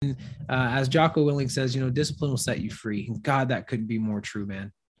as Jocko Willing says, discipline will set you free. And God, that couldn't be more true,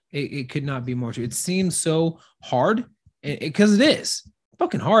 man. It could not be more true. It seems so hard because it is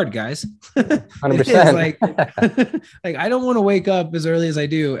fucking hard, guys. 100%. It is like I don't want to wake up as early as I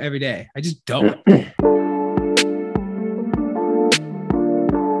do every day. I just don't.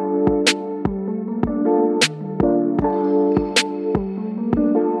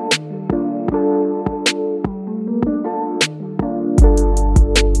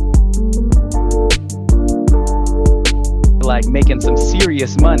 Like making some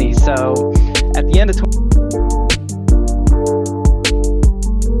serious money. So at the end of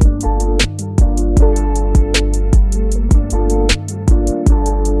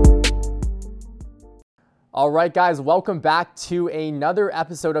All right, guys, welcome back to another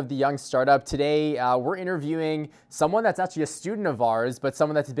episode of The Young Startup. Today, we're interviewing someone that's actually a student of ours, but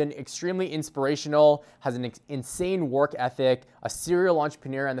someone that's been extremely inspirational, has an insane work ethic, a serial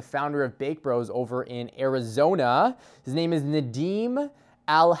entrepreneur, and the founder of Bake Bros over in Arizona. His name is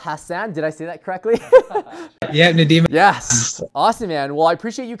Nadeem.Al Hasan. Did I say that correctly? Yeah, Nadeem. Yes. Awesome, man. Well, I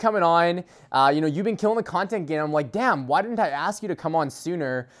appreciate you coming on. You've been killing the content game. I'm like, damn, why didn't I ask you to come on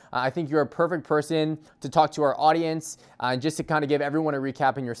sooner? I think you're a perfect person to talk to our audience and just to kind of give everyone a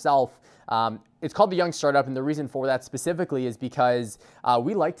recap in yourself. It's called The Young Startup, and the reason for that specifically is because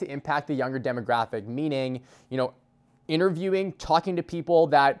we like to impact the younger demographic, meaning, interviewing, talking to people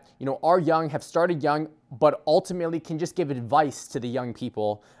that, are young, have started young, but ultimately can just give advice to the young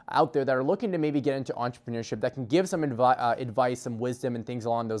people out there that are looking to maybe get into entrepreneurship, that can give some advice, some wisdom and things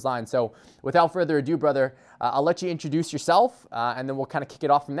along those lines. So without further ado, brother, I'll let you introduce yourself and then we'll kind of kick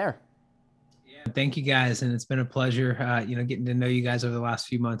it off from there. Yeah, thank you guys. And it's been a pleasure, getting to know you guys over the last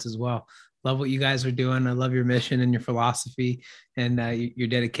few months as well. Love what you guys are doing. I love your mission and your philosophy and your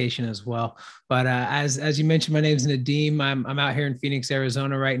dedication as well. But as you mentioned, my name is Nadeem. I'm out here in Phoenix,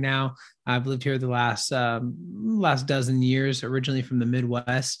 Arizona right now. I've lived here the last dozen years, originally from the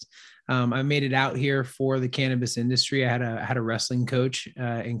Midwest. I made it out here for the cannabis industry. I had a wrestling coach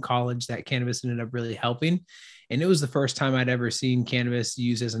in college that cannabis ended up really helping. And it was the first time I'd ever seen cannabis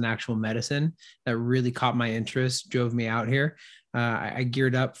used as an actual medicine that really caught my interest, drove me out here. I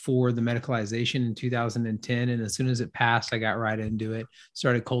geared up for the medicalization in 2010. And as soon as it passed, I got right into it,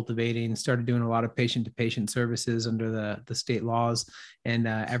 started cultivating, started doing a lot of patient-to-patient services under the state laws. And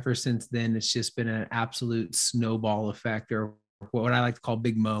ever since then, it's just been an absolute snowball effect, or what I like to call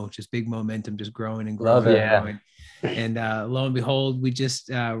big mo, just big momentum, just growing and growing. Love it. And growing. And lo and behold, we just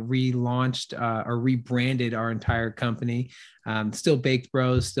relaunched or rebranded our entire company. Still Baked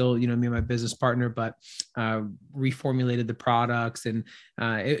Bros, still, me and my business partner, but reformulated the products. And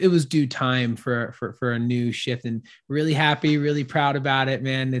it was due time for a new shift, and really happy, really proud about it,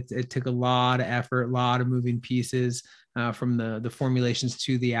 man. It took a lot of effort, a lot of moving pieces. From the formulations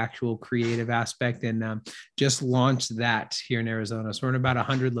to the actual creative aspect, and just launched that here in Arizona. So we're in about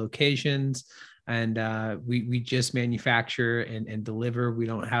 100 locations, and we just manufacture and deliver. We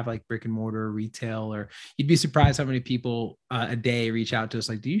don't have like brick and mortar retail, or you'd be surprised how many people a day reach out to us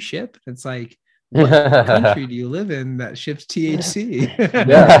like, do you ship? It's like, what country do you live in that ships THC?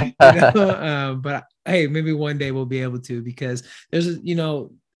 Yeah. But hey, maybe one day we'll be able to, because there's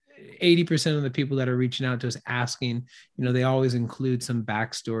 80% of the people that are reaching out to us asking, they always include some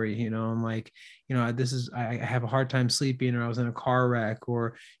backstory. I'm like, I have a hard time sleeping, or I was in a car wreck,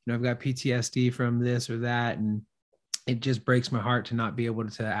 or, I've got PTSD from this or that. And it just breaks my heart to not be able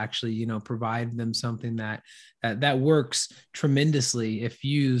to actually, provide them something that works tremendously if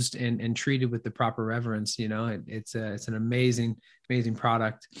used and treated with the proper reverence. It's an amazing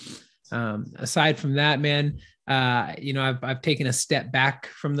product. Aside from that, man, I've taken a step back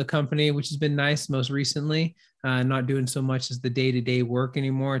from the company, which has been nice. Most recently, not doing so much as the day-to-day work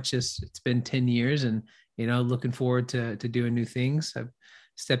anymore. It's been 10 years, and, looking forward to doing new things. I've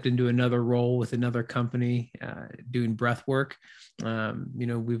stepped into another role with another company, doing breath work.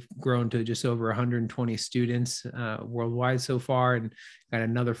 We've grown to just over 120 students worldwide so far, and got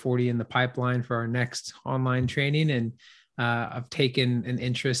another 40 in the pipeline for our next online training. And I've taken an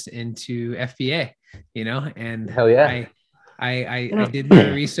interest into FBA, and hell yeah. I did my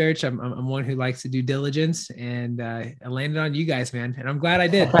research. I'm one who likes to do diligence, and I landed on you guys, man. And I'm glad I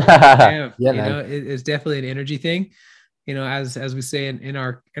did. It's definitely an energy thing. As we say in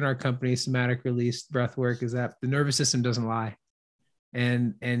our company, somatic release breathwork, is that the nervous system doesn't lie.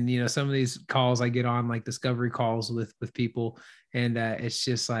 And some of these calls I get on, like discovery calls with people, and it's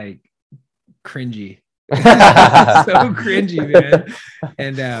just like cringy. So cringy, man.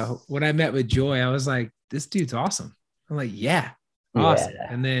 And when I met with Joy, I was like, this dude's awesome. I'm like, awesome.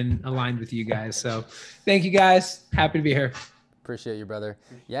 And then aligned with you guys. So thank you guys. Happy to be here. Appreciate you, brother.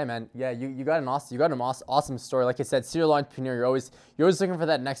 Yeah, man. Yeah, you got an awesome story. Like I said, serial entrepreneur. You're always looking for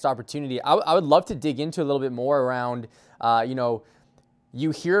that next opportunity. I would love to dig into a little bit more around,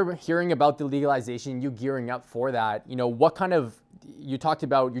 you hearing about the legalization, you gearing up for that. What kind of, you talked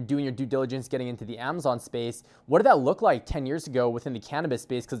about you're doing your due diligence, getting into the Amazon space. What did that look like 10 years ago within the cannabis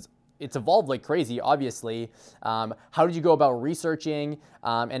space? Because it's evolved like crazy, obviously. How did you go about researching?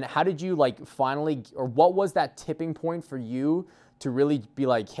 And how did you finally, or what was that tipping point for you to really be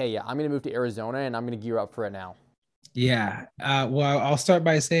like, hey, I'm going to move to Arizona and I'm going to gear up for it now? Yeah. Well, I'll start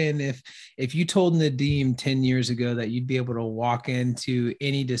by saying if you told Nadeem 10 years ago that you'd be able to walk into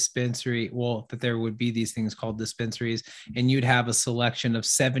any dispensary, well, that there would be these things called dispensaries, and you'd have a selection of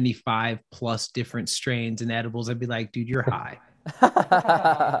 75 plus different strains and edibles, I'd be like, dude, you're high.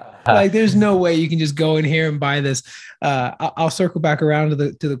 Like, there's no way you can just go in here and buy this. I'll circle back around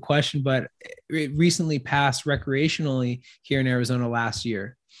to the question, but it recently passed recreationally here in Arizona last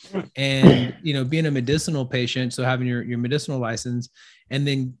year. And being a medicinal patient, so having your medicinal license and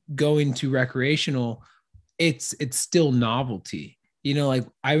then going to recreational, it's still novelty. I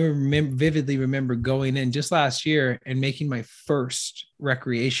vividly remember going in just last year and making my first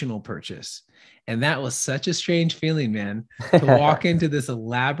recreational purchase. And that was such a strange feeling, man, to walk into this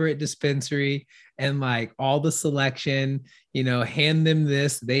elaborate dispensary and all the selection, hand them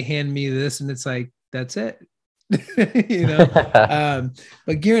this, they hand me this, and it's like, that's it.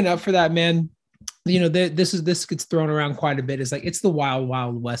 But gearing up for that, man, this gets thrown around quite a bit. It's the wild,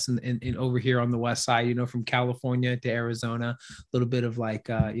 wild west in over here on the west side, from California to Arizona, a little bit of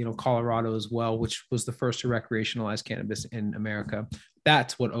Colorado as well, which was the first to recreationalize cannabis in America.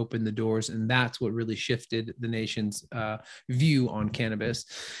 That's what opened the doors, and that's what really shifted the nation's view on cannabis.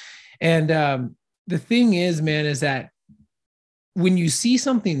 And the thing is, man, is that when you see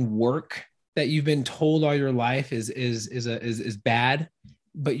something work that you've been told all your life is bad,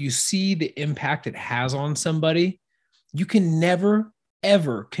 but you see the impact it has on somebody, you can never,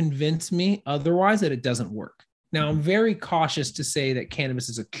 ever convince me otherwise that it doesn't work. Now, I'm very cautious to say that cannabis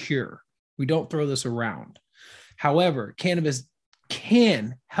is a cure. We don't throw this around. However, cannabis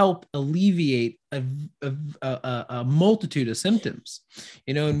can help alleviate a multitude of symptoms,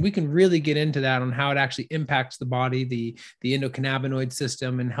 and we can really get into that on how it actually impacts the body, the endocannabinoid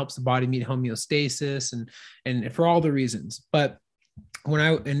system, and helps the body meet homeostasis and for all the reasons. But when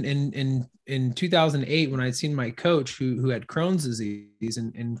I in 2008, when I'd seen my coach who had Crohn's disease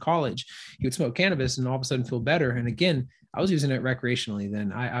in college, he would smoke cannabis and all of a sudden feel better. And again, I was using it recreationally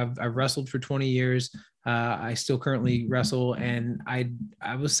then. I've wrestled for 20 years. I still currently wrestle, and I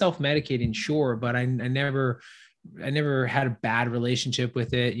was self-medicating, sure, but I never had a bad relationship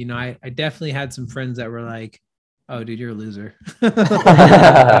with it. I definitely had some friends that were like, oh, dude, you're a loser.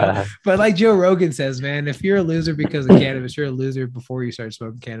 But like Joe Rogan says, man, if you're a loser because of cannabis, you're a loser before you start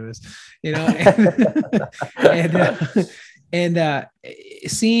smoking cannabis, and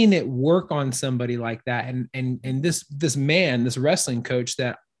seeing it work on somebody like that. And this man, this wrestling coach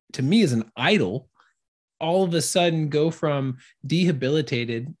that to me is an idol, all of a sudden go from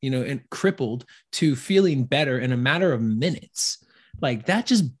debilitated, and crippled to feeling better in a matter of minutes. Like, that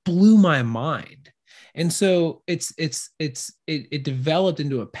just blew my mind. And so it developed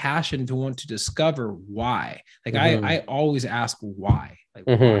into a passion to want to discover why. Like, I always ask why. Like,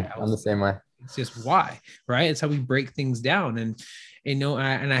 why? I'm the same way. It's just why, right? It's how we break things down. And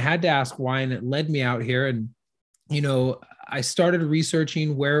I had to ask why, and it led me out here. And I started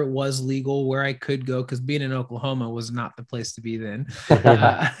researching where it was legal, where I could go, because being in Oklahoma was not the place to be then.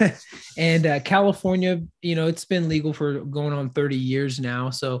 And California, it's been legal for going on 30 years now.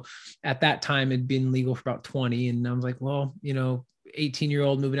 So at that time, it'd been legal for about 20. And I was like, well,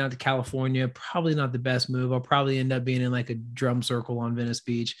 18-year-old moving out to California, probably not the best move. I'll probably end up being in like a drum circle on Venice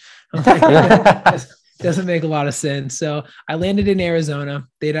Beach. I'm like, doesn't make a lot of sense. So I landed in Arizona.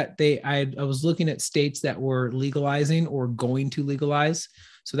 I was looking at states that were legalizing or going to legalize.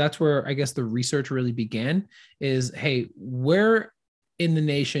 So that's where I guess the research really began is, hey, where in the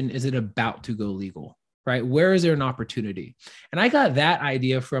nation is it about to go legal, right? Where is there an opportunity? And I got that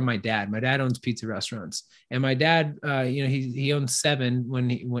idea from my dad. My dad owns pizza restaurants, and my dad, he owns 7 when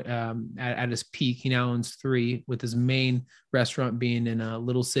he at his peak. He now owns 3, with his main restaurant being in a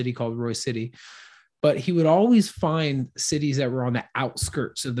little city called Roy City. But he would always find cities that were on the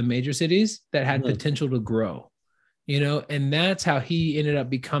outskirts of the major cities that had potential to grow, and that's how he ended up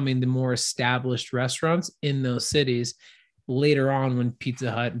becoming the more established restaurants in those cities. Later on, when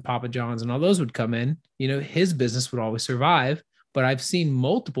Pizza Hut and Papa John's and all those would come in, his business would always survive. But I've seen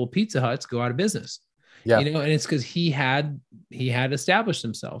multiple Pizza Huts go out of business, and it's because he had established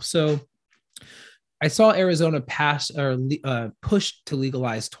himself. So I saw Arizona pass or push to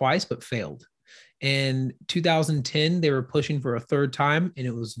legalize twice, but failed. In 2010, they were pushing for a third time, and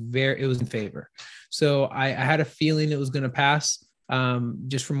it was in favor. So I had a feeling it was going to pass,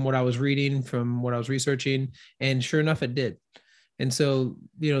 just from what I was reading, from what I was researching, and sure enough, it did. And so,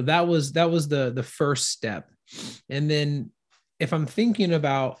 that was the first step. And then if I'm thinking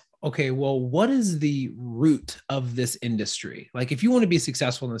about, okay, well, what is the root of this industry? Like, if you want to be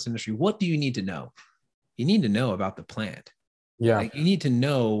successful in this industry, what do you need to know? You need to know about the plant. Yeah. Like, you need to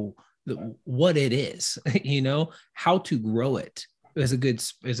know what it is, how to grow it is a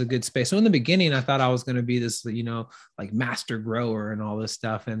good space. So in the beginning, I thought I was going to be this, like master grower and all this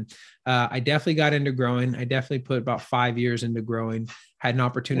stuff. And I definitely got into growing. I definitely put about 5 years into growing. Had an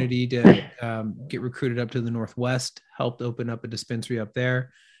opportunity to get recruited up to the Northwest, helped open up a dispensary up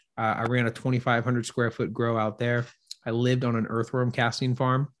there. I ran a 2,500 square foot grow out there. I lived on an earthworm casting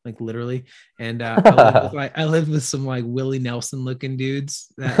farm, like literally. And I lived with some like Willie Nelson looking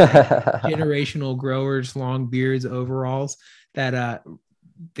dudes, that like generational growers, long beards, overalls, that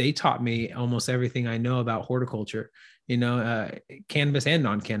they taught me almost everything I know about horticulture, cannabis and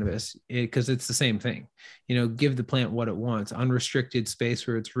non-cannabis, because it's the same thing. Give the plant what it wants, unrestricted space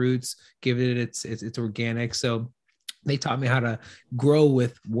for its roots, give it its organic. So they taught me how to grow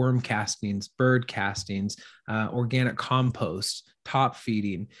with worm castings, bird castings, organic compost, top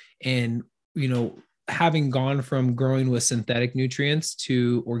feeding. And, having gone from growing with synthetic nutrients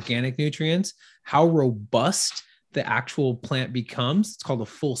to organic nutrients, how robust the actual plant becomes, it's called a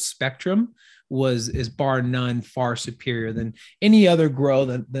full spectrum, is bar none far superior than any other grow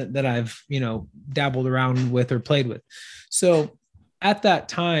that I've, dabbled around with or played with. So at that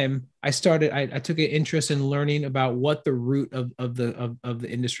time, I took an interest in learning about what the root of the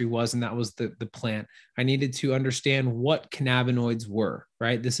industry was, and that was the plant. I needed to understand what cannabinoids were,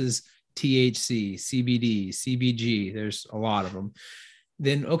 right? This is THC, CBD, CBG. There's a lot of them.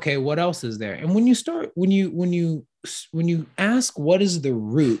 Then, okay, what else is there? And when you ask what is the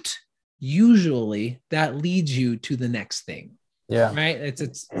root, usually that leads you to the next thing. Yeah. Right.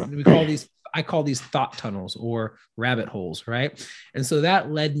 I call these thought tunnels or rabbit holes, right? And so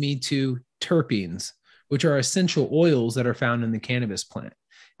that led me to terpenes, which are essential oils that are found in the cannabis plant.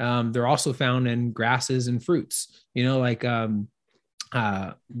 They're also found in grasses and fruits, I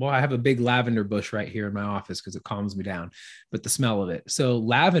have a big lavender bush right here in my office because it calms me down, but the smell of it. So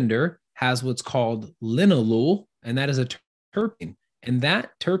lavender has what's called linalool, and that is a terpene. And that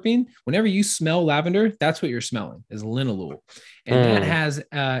terpene, whenever you smell lavender, that's what you're smelling, is linalool. And that has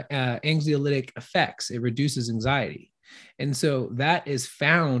anxiolytic effects. It reduces anxiety. And so that is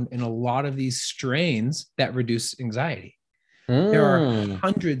found in a lot of these strains that reduce anxiety. There are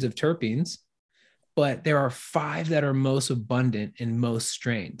hundreds of terpenes, but there are 5 that are most abundant in most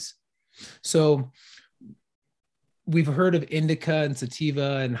strains. So we've heard of indica and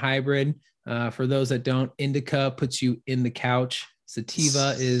sativa and hybrid. For those that don't, indica puts you in the couch.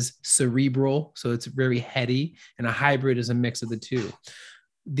 Sativa is cerebral, so it's very heady, and a hybrid is a mix of the two.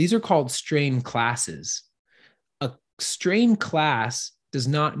 These are called strain classes. A strain class does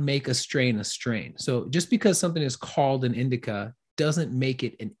not make a strain a strain. So just because something is called an indica doesn't make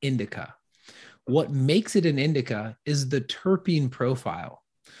it an indica. What makes it an indica is the terpene profile.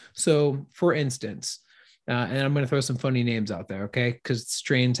 So for instance, and I'm going to throw some funny names out there, okay? Because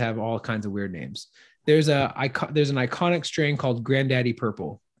strains have all kinds of weird names. There's an iconic strain called Granddaddy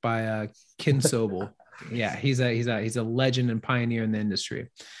Purple by Ken Sobel. Yeah, he's a legend and pioneer in the industry.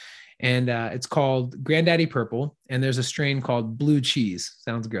 And it's called Granddaddy Purple. And there's a strain called Blue Cheese.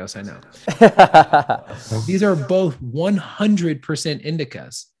 Sounds gross, I know. These are both 100%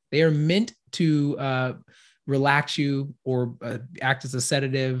 indicas. They are meant to relax you or act as a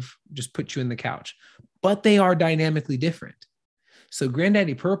sedative, just put you in the couch. But they are dynamically different. So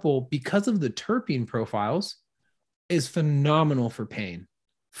Granddaddy Purple, because of the terpene profiles, is phenomenal for pain.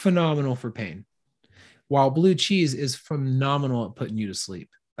 While Blue Cheese is phenomenal at putting you to sleep.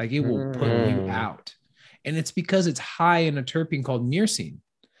 Like, it will put you out. And it's because it's high in a terpene called myrcene.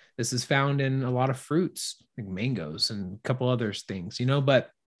 This is found in a lot of fruits, like mangoes and a couple other things,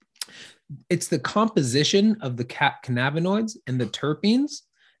 but it's the composition of the cannabinoids and the terpenes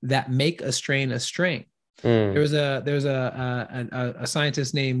that make a strain a strain. There's a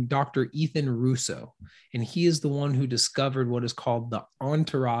scientist named Dr. Ethan Russo, and he is the one who discovered what is called the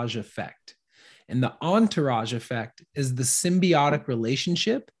entourage effect. And the entourage effect is the symbiotic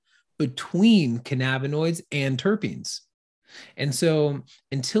relationship between cannabinoids and terpenes. And so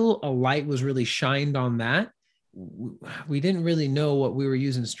until a light was really shined on that, we didn't really know what we were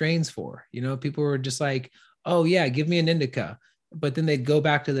using strains for. People were just like, oh yeah, give me an indica. but then they'd go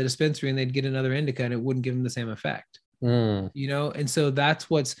back to the dispensary and they'd get another indica and it wouldn't give them the same effect. You know, and so that's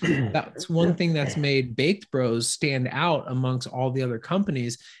one thing that's made Baked Bros stand out amongst all the other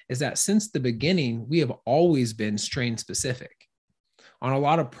companies, is that since the beginning, we have always been strain specific. On a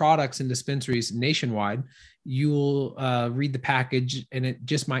lot of products and dispensaries nationwide, you'll read the package and it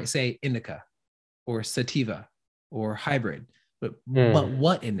just might say indica or sativa or hybrid, but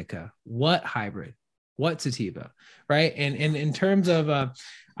what indica, what hybrid, what sativa, right? And in terms of,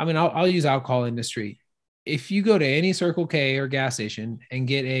 I mean, I'll use alcohol industry. If you go to any Circle K or gas station and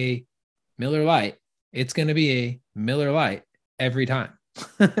get a Miller Lite, it's going to be a Miller Lite every time.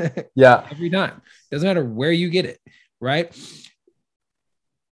 Yeah. Every time. Doesn't matter where you get it, right?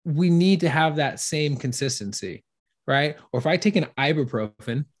 We need to have that same consistency, right? Or if I take an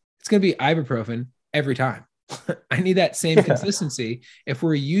ibuprofen, it's going to be ibuprofen every time. I need that same consistency if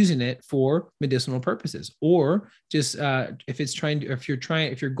we're using it for medicinal purposes, or just if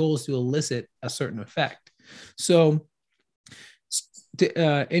your goal is to elicit a certain effect. So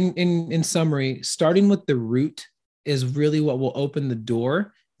in summary, starting with the root is really what will open the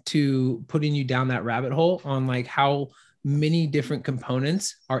door to putting you down that rabbit hole on like how many different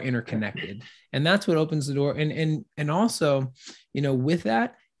components are interconnected. And that's what opens the door. And also, you know, with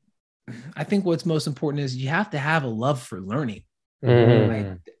that, I think what's most important is you have to have a love for learning.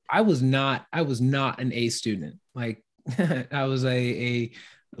 Like, I was not an A student. Like I was a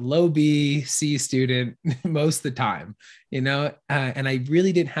low B, C student most of the time, you know, and I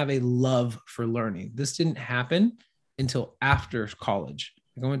really didn't have a love for learning. This didn't happen until after college.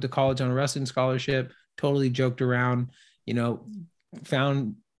 I went to college on a wrestling scholarship, totally joked around, you know,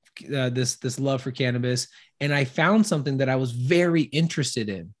 found this love for cannabis, and I found something that I was very interested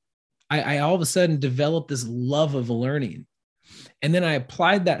in. I all of a sudden developed this love of learning. And then I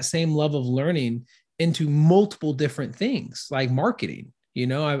applied that same love of learning into multiple different things like marketing. You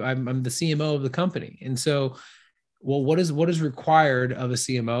know, I'm the CMO of the company. And so, well, what is required of a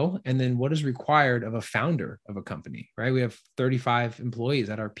CMO? And then what is required of a founder of a company, right? We have 35 employees.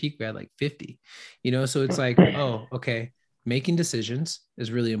 At our peak, we had like 50, you know? So it's like, oh, okay. Making decisions is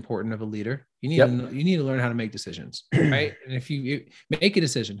really important of a leader. You need to learn how to make decisions, right? And if you make a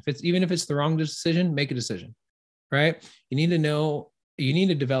decision, even if it's the wrong decision, make a decision, right? You need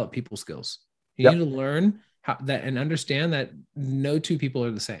to develop people skills. You need to learn how that and understand that no two people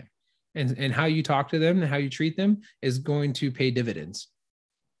are the same, and how you talk to them and how you treat them is going to pay dividends,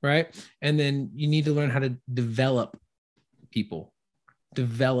 right? And then you need to learn how to develop people,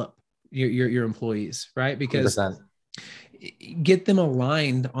 develop your employees, right? Because 100%. Get them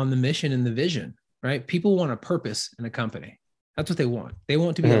aligned on the mission and the vision, right? People want a purpose in a company. That's what they want. They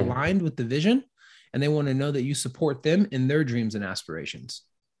want to be aligned with the vision, and they want to know that you support them in their dreams and aspirations.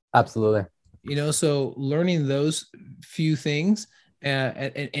 Absolutely. You know, so learning those few things,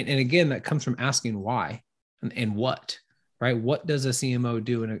 and again, that comes from asking why and what, right? What does a CMO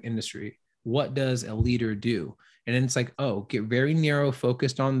do in an industry? What does a leader do? And then it's like, oh, get very narrow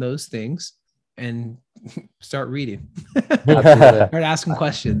focused on those things and start reading. Start asking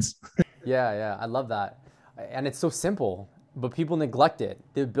questions. Yeah. I love that. And it's so simple, but people neglect it.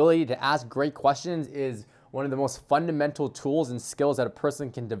 The ability to ask great questions is one of the most fundamental tools and skills that a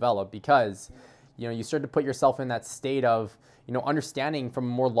person can develop, because, you know, you start to put yourself in that state of, you know, understanding from a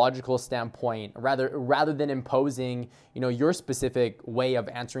more logical standpoint, rather than imposing, you know, your specific way of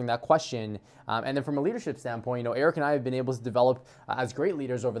answering that question. And then from a leadership standpoint, you know, Eric and I have been able to develop as great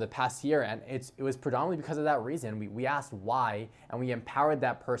leaders over the past year, and it was predominantly because of that reason. We asked why, and we empowered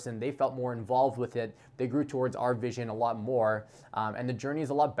that person. They felt more involved with it. They grew towards our vision a lot more, and the journey is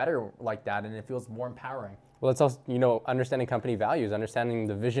a lot better like that, and it feels more empowering. Well, it's also, you know, understanding company values, understanding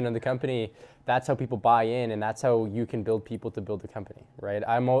the vision of the company. That's how people buy in, and that's how you can build people to build a company, right?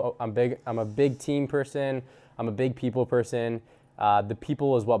 I'm a big team person. I'm a big people person. The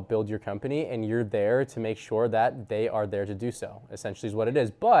people is what build your company, and you're there to make sure that they are there to do so, essentially is what it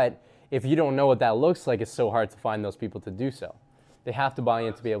is. But if you don't know what that looks like, it's so hard to find those people to do so. They have to buy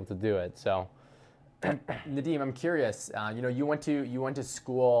in to be able to do it. So, Nadeem, I'm curious. You know, you went to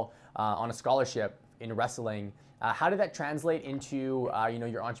school on a scholarship in wrestling. How did that translate into you know,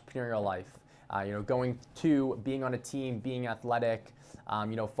 your entrepreneurial life? You know, going to being on a team, being athletic,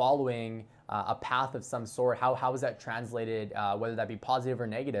 you know, following a path of some sort. How was that translated, whether that be positive or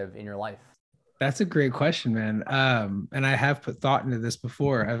negative in your life? That's a great question, man. And I have put thought into this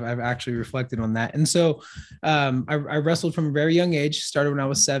before. I've actually reflected on that. And so I wrestled from a very young age, started when I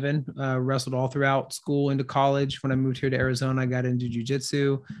was 7, wrestled all throughout school into college. When I moved here to Arizona, I got into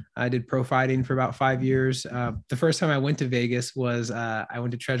jujitsu. I did pro fighting for about 5 years. The first time I went to Vegas was I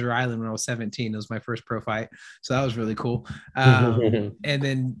went to Treasure Island when I was 17. It was my first pro fight. So that was really cool. And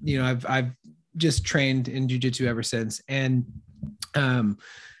then, I've just trained in jujitsu ever since. And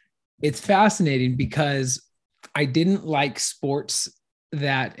it's fascinating because I didn't like sports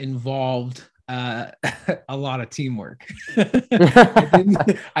that involved a lot of teamwork.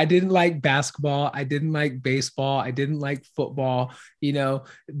 I didn't like basketball. I didn't like baseball. I didn't like football.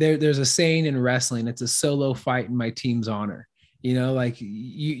 There's a saying in wrestling, it's a solo fight in my team's honor. Like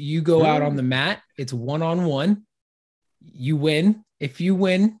you go out on the mat, it's 1-on-1. You win. If you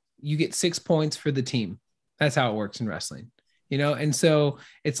win, you get 6 points for the team. That's how it works in wrestling. And so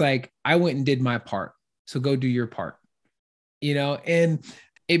it's like, I went and did my part. So go do your part, and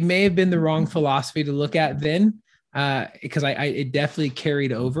it may have been the wrong philosophy to look at then, because it definitely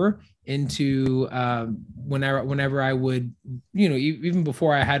carried over into whenever I would, even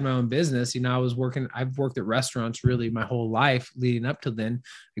before I had my own business, I've worked at restaurants really my whole life leading up to then.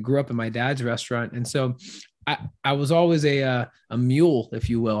 I grew up in my dad's restaurant. And so I was always a mule, if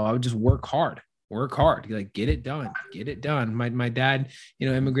you will. I would just work hard, like get it done. My dad,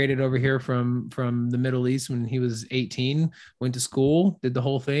 immigrated over here from the Middle East when he was 18, went to school, did the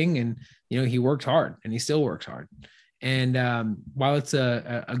whole thing. And, he worked hard and he still works hard. And while it's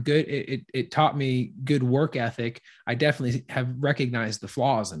a good, it taught me good work ethic, I definitely have recognized the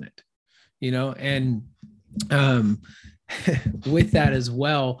flaws in it, and with that as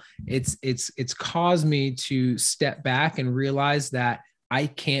well, it's caused me to step back and realize that I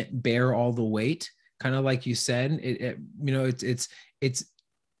can't bear all the weight. Kind of like you said, it's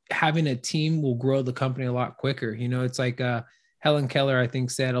having a team will grow the company a lot quicker. It's like Helen Keller, I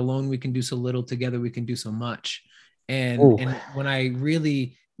think, said, alone we can do so little, together we can do so much. And when I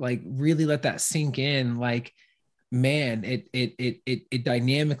really let that sink in, like, man, it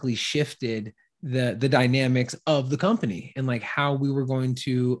dynamically shifted the dynamics of the company and like how we were going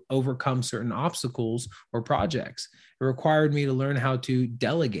to overcome certain obstacles or projects. It required me to learn how to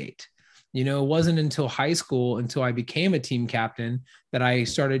delegate. It wasn't until high school, until I became a team captain, that I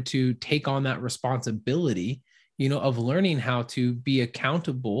started to take on that responsibility, of learning how to be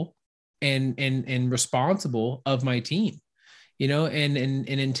accountable and responsible of my team, and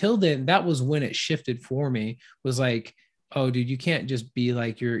until then, that was when it shifted for me, was like, oh, dude, you can't just be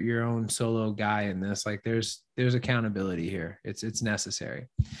like your own solo guy in this. Like there's accountability here. It's necessary.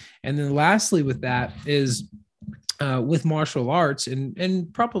 And then lastly with that is with martial arts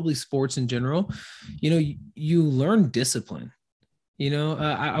and probably sports in general, you learn discipline.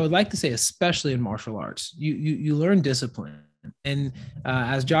 I would like to say, especially in martial arts, you learn discipline. And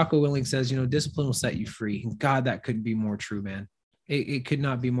as Jocko Willink says, discipline will set you free. And God, that couldn't be more true, man. It could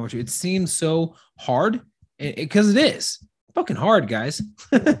not be more true. It seems so hard, because it is fucking hard, guys.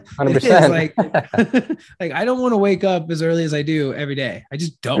 100%. Like I don't want to wake up as early as I do every day. I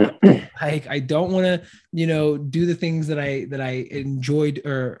just don't. I don't want to, do the things that I enjoyed,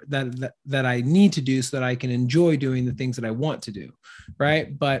 or that I need to do so that I can enjoy doing the things that I want to do.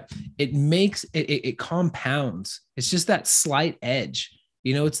 Right. But it compounds. It's just that slight edge.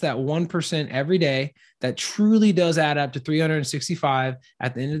 It's that 1% every day that truly does add up to 365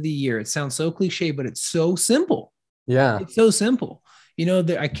 at the end of the year. It sounds so cliche, but it's so simple. Yeah. It's so simple.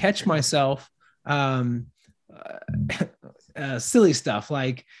 I catch myself silly stuff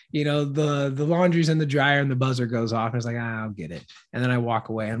like, the laundry's in the dryer and the buzzer goes off. And it's like, I'll get it. And then I walk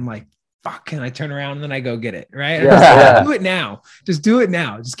away and I'm like, fuck, and I turn around and then I go get it. Right. Yeah. Do it now. Just do it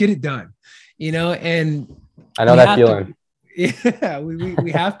now. Just get it done. And I know that feeling. Yeah,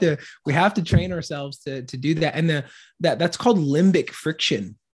 we have to train ourselves to do that. And that's called limbic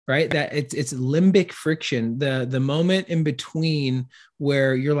friction, right? That it's limbic friction, the moment in between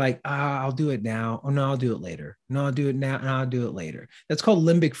where you're like, I'll do it now. Oh no, I'll do it later. No, I'll do it now. And I'll do it later. That's called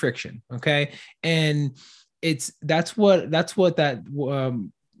limbic friction. Okay. And that's what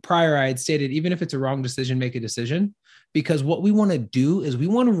that prior I had stated, even if it's a wrong decision, make a decision, because what we want to do is we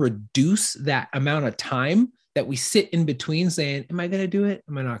want to reduce that amount of time that we sit in between saying, am I going to do it?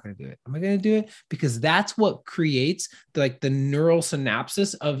 Am I not going to do it? Am I going to do it? Because that's what creates the neural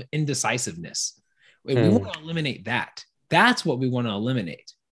synapses of indecisiveness. We want to eliminate that. That's what we want to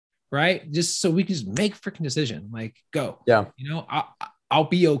eliminate, right? Just so we can just make a freaking decision, go. Yeah. I'll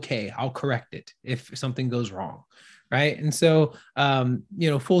be okay. I'll correct it if something goes wrong, right? And so,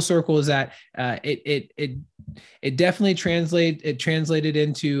 full circle is that it definitely translated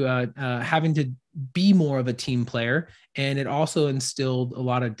into having to be more of a team player, and it also instilled a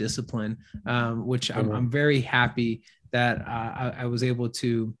lot of discipline, which I'm very happy that I was able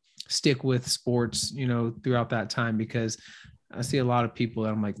to stick with sports, throughout that time, because I see a lot of people that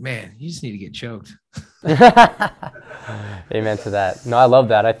I'm like, man, you just need to get choked. Amen to that. No, I love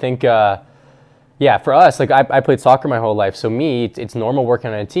that. I think, for us, like I played soccer my whole life. So it's normal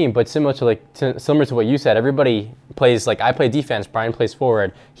working on a team, but similar to what you said, everybody plays, like I play defense, Brian plays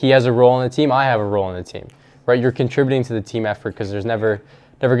forward. He has a role in the team, I have a role in the team, right? You're contributing to the team effort because there's never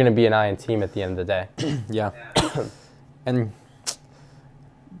going to be an I in team at the end of the day. Yeah. And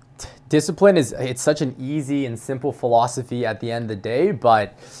discipline it's such an easy and simple philosophy at the end of the day,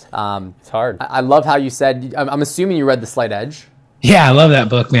 but it's hard. I love how you said, I'm assuming you read The Slight Edge. Yeah, I love that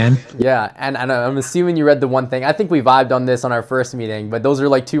book, man. Yeah, and I'm assuming you read The One Thing. I think we vibed on this on our first meeting, but those are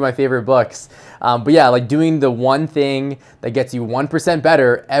like two of my favorite books. But yeah, like doing the one thing that gets you 1%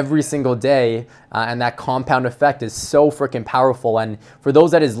 better every single day, and that compound effect is so freaking powerful. And for those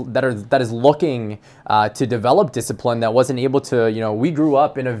that is looking to develop discipline, that wasn't able to, we grew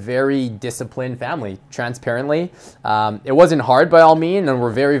up in a very disciplined family, transparently. It wasn't hard by all means, and we're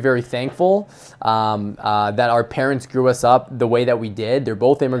very, very thankful that our parents grew us up the way that we did. They're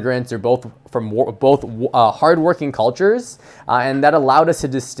both immigrants. They're both from hardworking cultures, and that allowed us to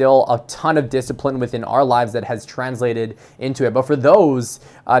distill a ton of discipline within our lives that has translated into it. But for those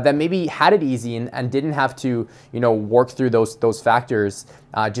that maybe had it easy and didn't have to, work through those factors,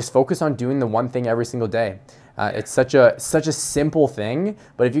 just focus on doing the one thing every single day. It's such a simple thing,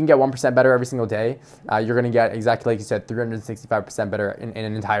 but if you can get 1% better every single day, you're going to get, exactly like you said, 365% better in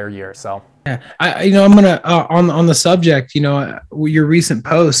an entire year. So yeah, I'm gonna on the subject, your recent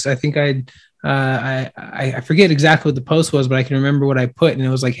post. I think I forget exactly what the post was, but I can remember what I put, and it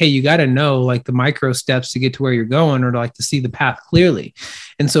was like, hey, you got to know like the micro steps to get to where you're going, or to like to see the path clearly.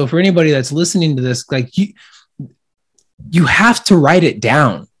 And so for anybody that's listening to this, like you have to write it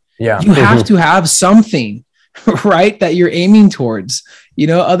down. Yeah, you have to have something, right, that you're aiming towards.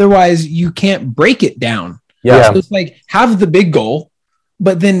 Otherwise you can't break it down. Yeah, so it's like have the big goal,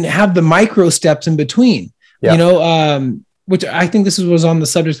 but then have the micro steps in between. Which I think this was on the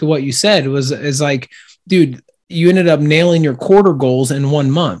subject of what you said, is like, dude, you ended up nailing your quarter goals in 1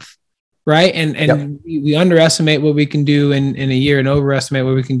 month, right? And we underestimate what we can do in a year and overestimate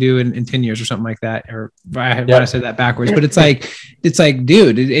what we can do in 10 years or something like that. Or I said that backwards, but it's like,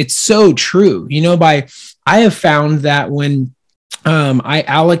 dude, it's so true. I have found that when I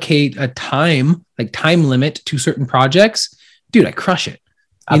allocate a time limit to certain projects, dude, I crush it.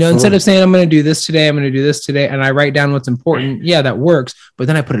 Absolutely. Instead of saying I'm going to do this today, I'm going to do this today, and I write down what's important. Yeah, that works. But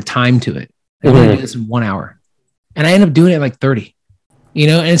then I put a time to it. I'm going to do this in 1 hour, and I end up doing it like 30.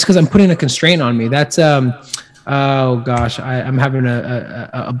 And it's because I'm putting a constraint on me. That's oh gosh, I'm having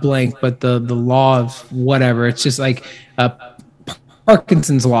a blank, but the law of whatever. It's just like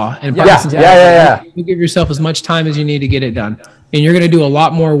Parkinson's law. And Parkinson's law, you give yourself as much time as you need to get it done. And you're going to do a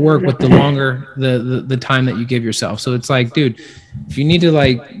lot more work with the longer the time that you give yourself. So it's like, dude, if you need to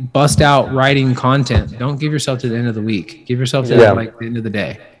like bust out writing content, don't give yourself to the end of the week. Give yourself to like the end of the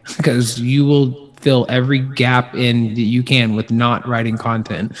day, because you will fill every gap in that you can with not writing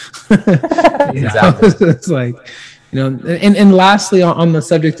content. Exactly. It's like, and lastly on the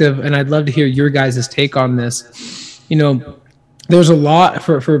subject of, and I'd love to hear your guys' take on this, there's a lot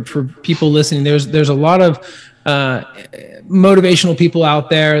for people listening. There's a lot of motivational people out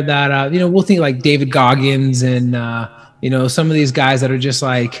there that we'll think like David Goggins and some of these guys that are just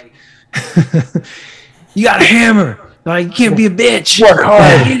like, you got to hammer, like you can't be a bitch, work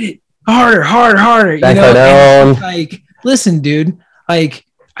hard, get it harder. And like, listen, dude, like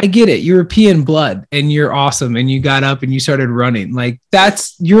I get it, European blood and you're awesome and you got up and you started running, like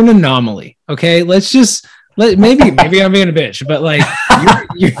you're an anomaly. Okay, maybe I'm being a bitch, but like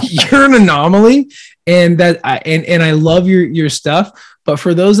you're an anomaly. And that and I love your stuff, but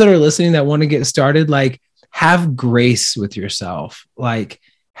for those that are listening that want to get started, like have grace with yourself, like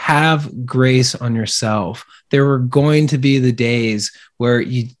have grace on yourself. There are going to be the days where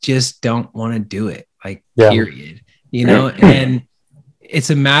you just don't want to do it, like period, and it's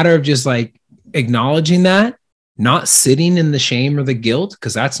a matter of just like acknowledging that, not sitting in the shame or the guilt,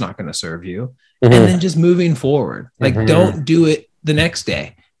 because that's not going to serve you. And then just moving forward, like don't do it the next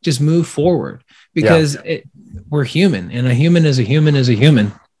day, just move forward. Because we're human, and a human is a human is a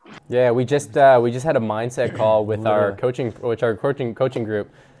human. Yeah, we just had a mindset call with our coaching group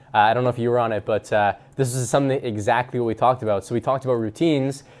I don't know if you were on it, but this is something exactly what we talked about. So we talked about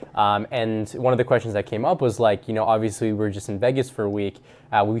routines, and one of the questions that came up was like, obviously we were just in Vegas for a week.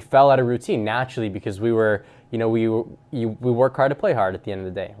 We fell out of routine naturally because we were, we work hard to play hard at the end of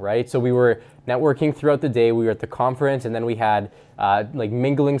the day, right? So we were networking throughout the day. We were at the conference, and then we had like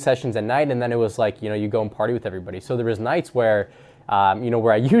mingling sessions at night, and then it was like, you go and party with everybody. So there was nights where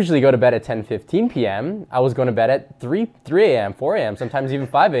where I usually go to bed at 10:15 p.m., I was going to bed at 3 a.m., 4 a.m., sometimes even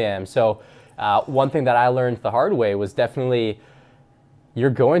 5 a.m. So one thing that I learned the hard way was definitely you're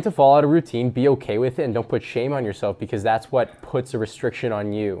going to fall out of routine, be okay with it, and don't put shame on yourself, because that's what puts a restriction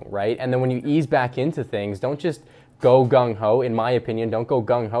on you, right? And then when you ease back into things, don't just go gung-ho, in my opinion. Don't go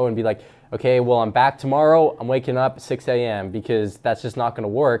gung-ho and be like, okay, well, I'm back tomorrow, I'm waking up at 6 a.m., because that's just not going to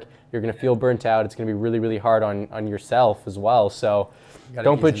work. You're going to feel burnt out. It's going to be really, really hard on yourself as well. So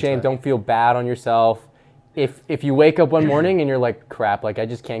don't put shame. Don't feel bad on yourself. If you wake up one morning and you're like, crap, like I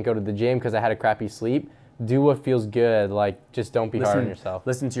just can't go to the gym because I had a crappy sleep, do what feels good. Like, just don't be hard on yourself.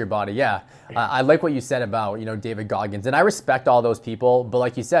 Listen to your body. Yeah. I like what you said about, David Goggins, and I respect all those people, but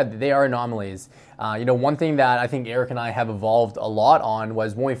like you said, they are anomalies. One thing that I think Eric and I have evolved a lot on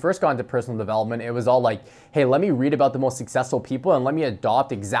was when we first got into personal development, it was all like, hey, let me read about the most successful people and let me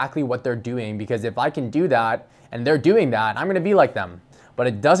adopt exactly what they're doing, because if I can do that and they're doing that, I'm going to be like them. But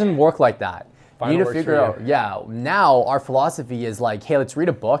it doesn't work like that. You need to figure out, now our philosophy is like, hey, let's read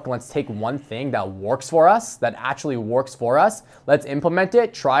a book. Let's take one thing that works for us, that actually works for us. Let's implement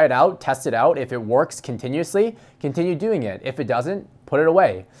it, try it out, test it out. If it works continuously, continue doing it. If it doesn't, put it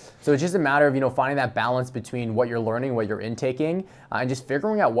away. So it's just a matter of, finding that balance between what you're learning, what you're intaking, and just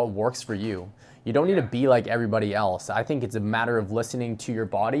figuring out what works for you. You don't need to be like everybody else. I think it's a matter of listening to your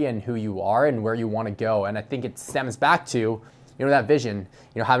body and who you are and where you want to go. And I think it stems back to that vision,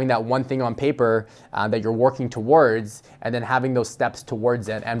 having that one thing on paper that you're working towards, and then having those steps towards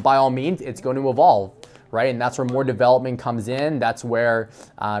it. And by all means, it's going to evolve, right? And that's where more development comes in. That's where,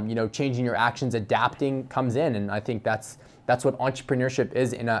 changing your actions, adapting comes in. And I think that's what entrepreneurship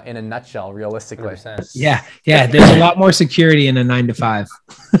is in a nutshell, realistically. 100%. Yeah. There's a lot more security in a 9-to-5.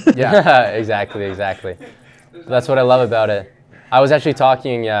 Yeah, exactly. That's what I love about it. I was actually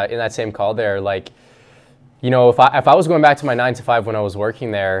talking in that same call there, like, if I was going back to my 9-to-5 when I was working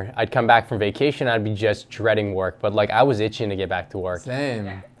there, I'd come back from vacation, I'd be just dreading work. But like, I was itching to get back to work.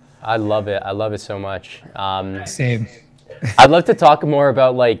 Same. I love it so much. Same. I'd love to talk more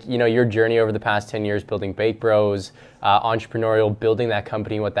about like, your journey over the past 10 years building Bake Bros, entrepreneurial, building that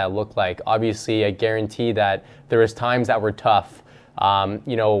company, what that looked like. Obviously, I guarantee that there was times that were tough. What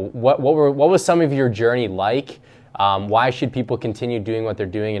was some of your journey like? Why should people continue doing what they're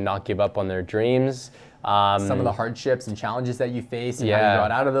doing and not give up on their dreams? Some of the hardships and challenges that you face and how you got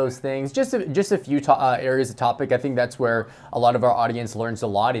out of those things. Just a few areas of topic. I think that's where a lot of our audience learns a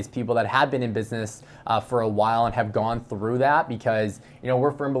lot, is people that have been in business for a while and have gone through that, because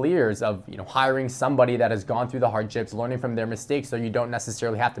we're firm believers of hiring somebody that has gone through the hardships, learning from their mistakes, so you don't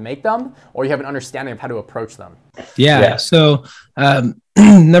necessarily have to make them, or you have an understanding of how to approach them. Yeah. So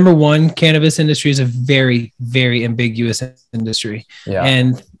number one, cannabis industry is a very, very ambiguous industry. Yeah.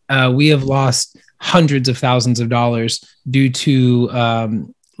 And we have lost hundreds of thousands of dollars due to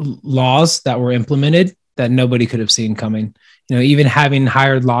laws that were implemented that nobody could have seen coming. Even having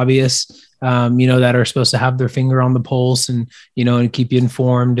hired lobbyists, that are supposed to have their finger on the pulse and, and keep you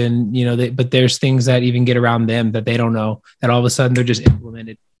informed. And, but there's things that even get around them that they don't know, that all of a sudden they're just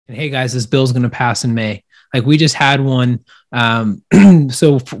implemented. And hey guys, this bill's going to pass in May. Like we just had one.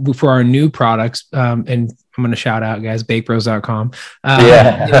 So for our new products, and I'm going to shout out guys, bakebros.com.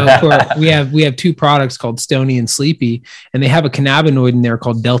 We have two products called Stony and Sleepy, and they have a cannabinoid in there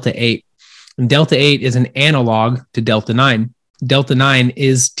called Delta 8. And Delta 8 is an analog to Delta 9. Delta 9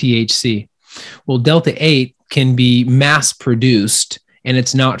 is THC. Well, Delta 8 can be mass produced and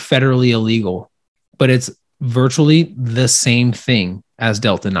it's not federally illegal, but it's virtually the same thing as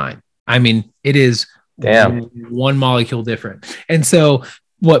Delta 9. I mean, it is one molecule different. And so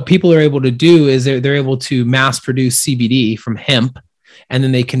what people are able to do is they're able to mass produce CBD from hemp, and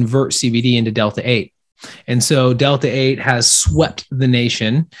then they convert CBD into Delta 8. And so Delta 8 has swept the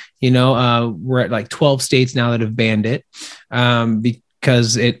nation. We're at like 12 states now that have banned it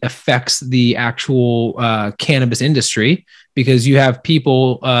because it affects the actual cannabis industry, because you have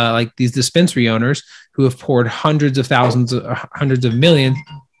people like these dispensary owners who have poured hundreds of millions.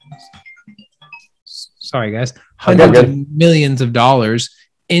 Sorry, guys, hundreds of millions of dollars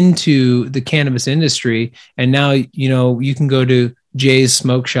into the cannabis industry. And now, you can go to Jay's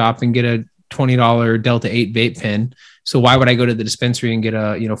smoke shop and get a $20 Delta 8 vape pen. So why would I go to the dispensary and get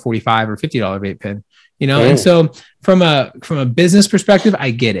a, $45 or $50 vape pen? And so from a business perspective,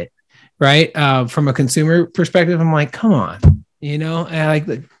 I get it. Right. From a consumer perspective, I'm like, come on,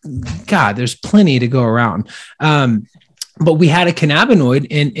 and God, there's plenty to go around. But we had a cannabinoid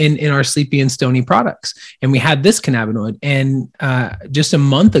in our Sleepy and Stony products, and we had this cannabinoid. And just a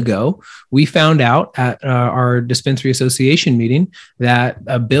month ago, we found out at our dispensary association meeting that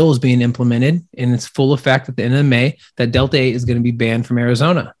a bill is being implemented in its full effect at the end of May that Delta 8 is going to be banned from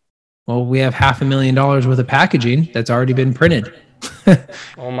Arizona. Well, we have $500,000 worth of packaging that's already been printed.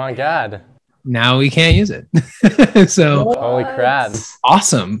 Oh my God. Now we can't use it. So holy crap.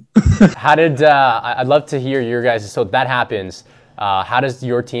 Awesome. How did, I'd love to hear your guys. So that happens. How does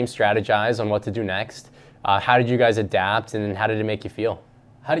your team strategize on what to do next? How did you guys adapt, and how did it make you feel?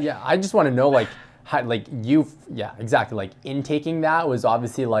 I just want to know, exactly. Like, intaking that was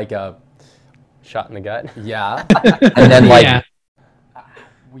obviously like a shot in the gut. Yeah. And then what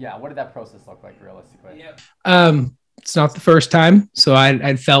did that process look like realistically? It's not the first time, so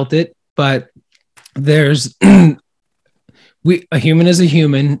I'd felt it, but there's a human is a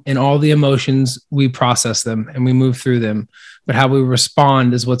human, and all the emotions, we process them and we move through them, but how we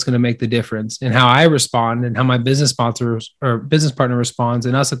respond is what's going to make the difference. And how I respond and how my business sponsor or business partner responds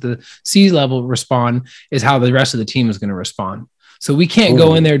and us at the C level respond is how the rest of the team is going to respond. So we can't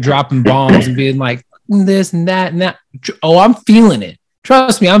go in there dropping bombs and being like this and that and that. Oh, I'm feeling it.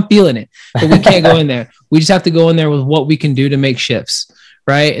 Trust me, I'm feeling it. But we can't go in there. We just have to go in there with what we can do to make shifts.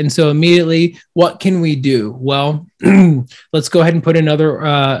 Right. And so immediately, what can we do? Well, let's go ahead and put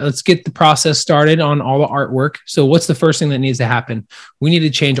let's get the process started on all the artwork. So what's the first thing that needs to happen? We need to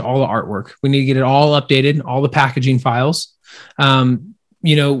change all the artwork. We need to get it all updated, all the packaging files.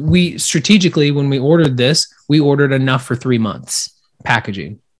 We strategically, when we ordered this, we ordered enough for 3 months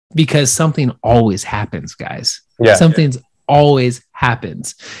packaging, because something always happens, guys. Yeah. Something's always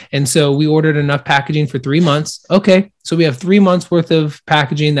happens. And so we ordered enough packaging for 3 months. Okay. So we have 3 months worth of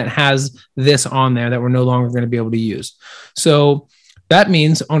packaging that has this on there that we're no longer going to be able to use. So that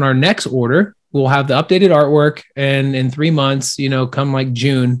means on our next order, we'll have the updated artwork, and in 3 months, come like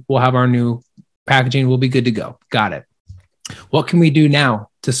June, we'll have our new packaging. We'll be good to go. Got it. What can we do now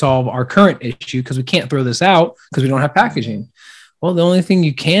to solve our current issue? Because we can't throw this out because we don't have packaging. Well, the only thing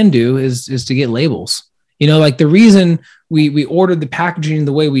you can do is to get labels. The reason we ordered the packaging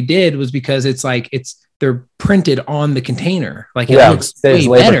the way we did was because they're printed on the container. It looks way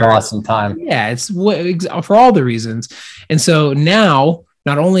better. Cost and time. Yeah, it's for all the reasons. And so now,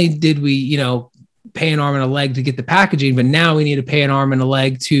 not only did we, pay an arm and a leg to get the packaging, but now we need to pay an arm and a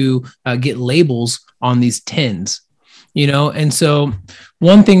leg to get labels on these tins. And so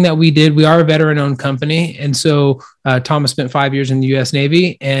one thing that we did, we are a veteran-owned company. And so Thomas spent 5 years in the U.S.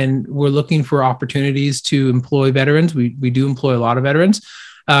 Navy, and we're looking for opportunities to employ veterans. We do employ a lot of veterans,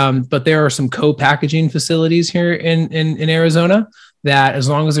 but there are some co-packaging facilities here in Arizona that, as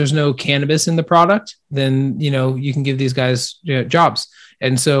long as there's no cannabis in the product, then, you can give these guys jobs.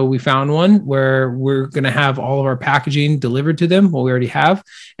 And so we found one where we're going to have all of our packaging delivered to them, what we already have,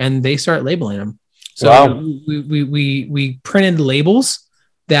 and they start labeling them. So wow. we printed labels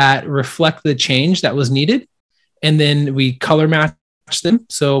that reflect the change that was needed, and then we color match them.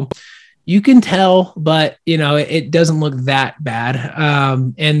 So you can tell, but it doesn't look that bad.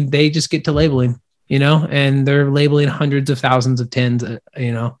 And they just get to labeling, and they're labeling hundreds of thousands of tins,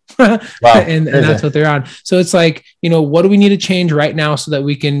 Wow. and that's what they're on. So it's like, what do we need to change right now so that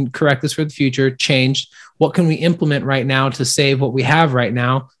we can correct this for the future? Changed. What can we implement right now to save what we have right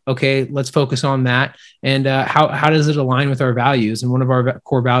now? Okay, let's focus on that. And how does it align with our values? And one of our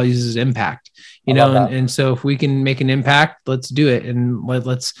core values is impact. And so if we can make an impact, let's do it. And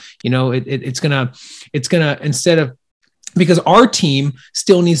let's it's gonna instead of, because our team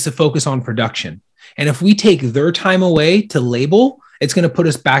still needs to focus on production. And if we take their time away to label, it's going to put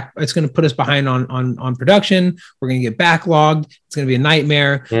us back. It's going to put us behind on production. We're going to get backlogged. It's going to be a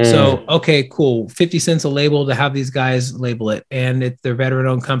nightmare. So, okay, cool. 50 cents a label to have these guys label it. And they're veteran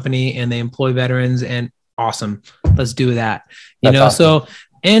owned company and they employ veterans, and awesome. Let's do that. Awesome. So,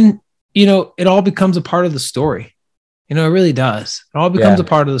 and it all becomes a part of the story. It really does. It all becomes a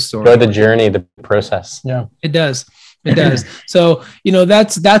part of the story. Go the journey, the process. Yeah, it does. It does. So,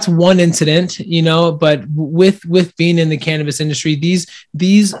 that's one incident, but with being in the cannabis industry, these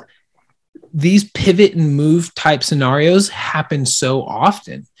pivot and move type scenarios happen so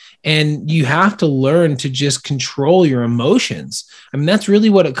often, and you have to learn to just control your emotions. I mean, that's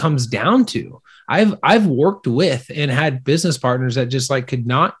really what it comes down to. I've worked with and had business partners that just could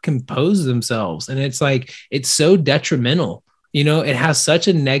not compose themselves. And it's so detrimental it has such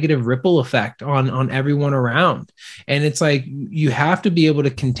a negative ripple effect on everyone around. And it's like, you have to be able to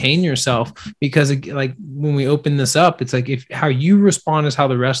contain yourself, because like when we open this up, it's like, if how you respond is how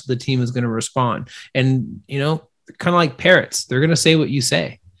the rest of the team is going to respond. And, kind of like parrots, they're going to say what you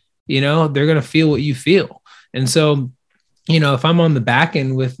say, they're going to feel what you feel. And so, if I'm on the back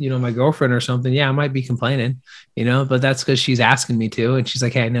end with, my girlfriend or something, yeah, I might be complaining, but that's because she's asking me to, and she's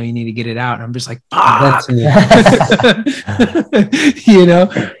like, hey, I know you need to get it out. And I'm just like, fuck. I'm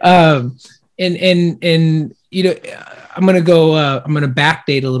going to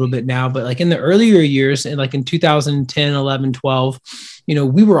backdate a little bit now, but like in the earlier years, and like in 2010, 11, 12,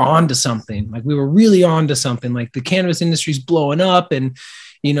 we were on to something. Like we were really on to something. Like the cannabis industry's blowing up, and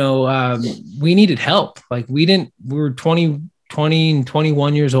we needed help. Like we were 20 and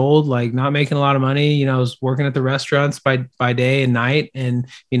 21 years old, like not making a lot of money. I was working at the restaurants by day and night, and,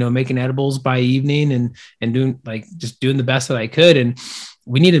 making edibles by evening, and doing the best that I could. And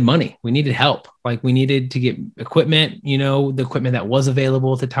we needed money. We needed help. Like we needed to get equipment, the equipment that was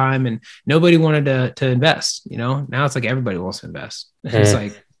available at the time, and nobody wanted to invest. Now it's like everybody wants to invest. It's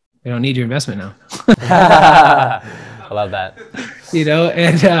like, we don't need your investment now. I love that.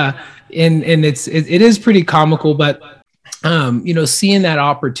 And it is pretty comical, but seeing that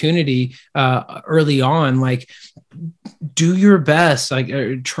opportunity early on, like do your best,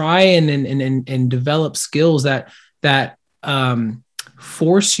 like try and develop skills that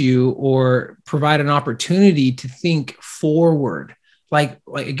force you or provide an opportunity to think forward. Like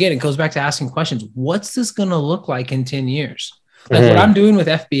again, it goes back to asking questions. What's this going to look like in 10 years? Like what I'm doing with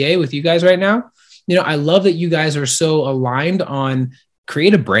FBA with you guys right now, I love that you guys are so aligned on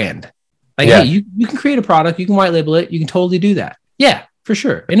create a brand. Like, hey, you can create a product, you can white label it, you can totally do that. Yeah, for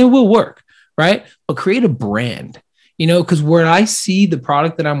sure. And it will work, right? But create a brand, because where I see the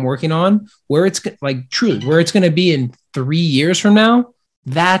product that I'm working on, where it's like truly, where it's going to be in 3 years from now,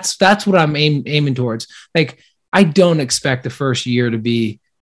 that's what I'm aiming towards. Like, I don't expect the first year to be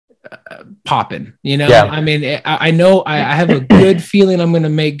popping, I mean, I know I have a good feeling I'm going to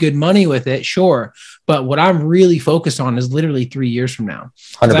make good money with it. Sure. But what I'm really focused on is literally 3 years from now.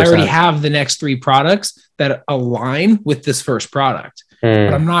 'Cause I already have the next 3 products that align with this first product,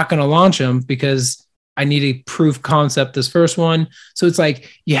 but I'm not going to launch them because I need a proof concept this first one. So it's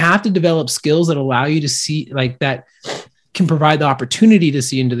like, you have to develop skills that allow you to see, like that can provide the opportunity to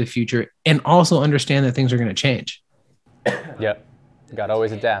see into the future, and also understand that things are going to change. Yep. You got to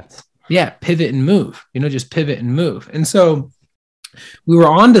always adapt. Yeah. Pivot and move, just pivot and move. And so we were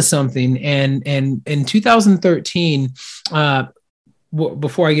on to something. And in 2013,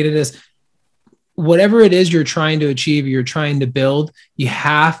 before I get into this, whatever it is you're trying to achieve, you're trying to build, you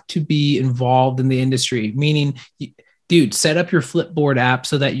have to be involved in the industry. Meaning, dude, set up your Flipboard app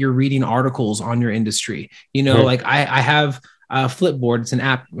so that you're reading articles on your industry. Like I have Flipboard. It's an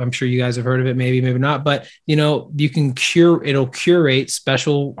app. I'm sure you guys have heard of it. Maybe not. But you can it'll curate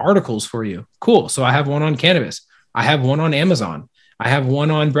special articles for you. Cool. So I have one on cannabis. I have one on Amazon. I have one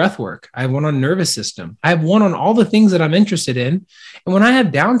on breathwork. I have one on nervous system. I have one on all the things that I'm interested in. And when I have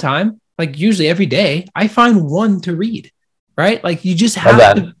downtime, like usually every day, I find one to read. Right? Like you just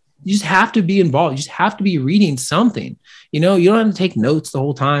have to be involved. You just have to be reading something. You don't have to take notes the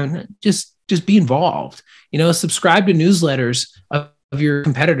whole time. Just be involved. Subscribe to newsletters of your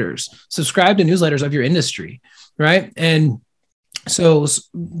competitors, subscribe to newsletters of your industry. Right. And so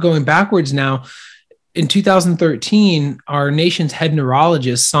going backwards now, in 2013, our nation's head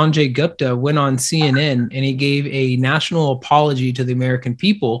neurologist, Sanjay Gupta, went on CNN and he gave a national apology to the American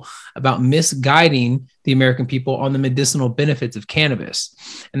people about misguiding the American people on the medicinal benefits of cannabis.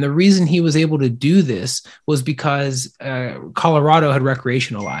 And the reason he was able to do this was because Colorado had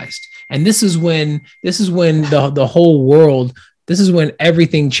recreationalized. And this is when the whole world, this is when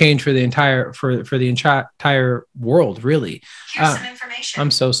everything changed for the entire world, really. Here's some information.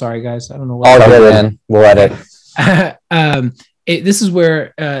 I'm so sorry, guys. I don't know what. All good, man. We'll edit. This is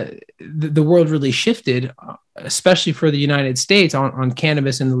where the world really shifted, especially for the United States on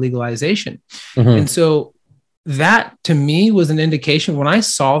cannabis and the legalization. Mm-hmm. And so that to me was an indication when I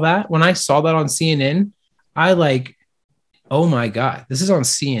saw that on CNN, I like, oh my God, this is on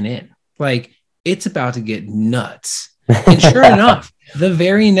CNN. Like it's about to get nuts. And sure enough, the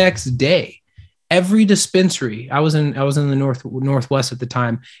very next day, every dispensary, I was in the Northwest at the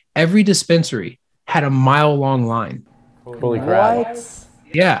time, every dispensary had a mile-long line. Holy crap. What?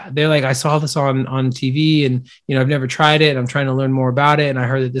 Yeah. They're like, I saw this on TV and, I've never tried it. I'm trying to learn more about it. And I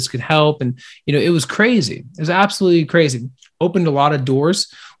heard that this could help. And, it was crazy. It was absolutely crazy. Opened a lot of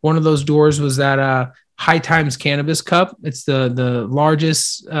doors. One of those doors was that High Times Cannabis Cup. It's the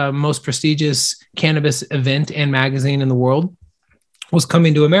largest, most prestigious cannabis event and magazine in the world. was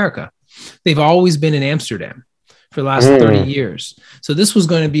coming to America. They've always been in Amsterdam for the last 30 years. So this was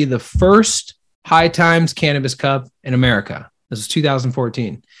going to be the first High Times Cannabis Cup in America. This was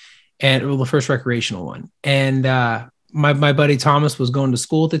 2014, and the first recreational one. And my buddy Thomas was going to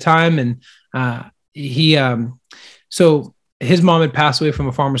school at the time, and so his mom had passed away from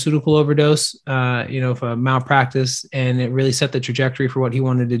a pharmaceutical overdose, for a malpractice, and it really set the trajectory for what he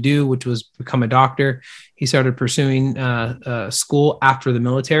wanted to do, which was become a doctor. He started pursuing school after the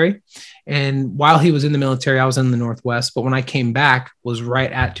military. And while he was in the military, I was in the Northwest. But when I came back, was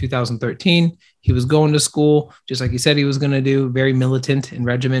right at 2013. He was going to school, just like he said he was going to do, very militant and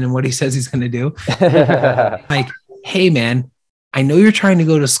regimented in what he says he's going to do. Like, hey, man, I know you're trying to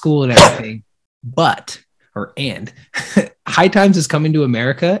go to school and everything, but High Times is coming to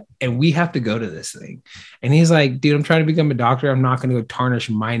America and we have to go to this thing. And he's like, dude, I'm trying to become a doctor. I'm not going to go tarnish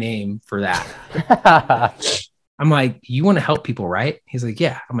my name for that. I'm like, you want to help people, right? He's like,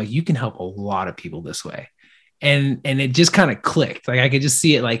 yeah. I'm like, you can help a lot of people this way. And it just kind of clicked. Like I could just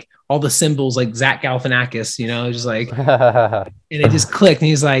see it, like all the symbols, like Zach Galifianakis, just like, and it just clicked. And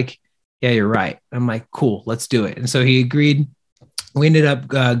he's like, yeah, you're right. I'm like, cool, let's do it. And so he agreed. We ended up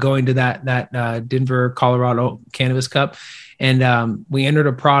going to that Denver, Colorado Cannabis Cup, and we entered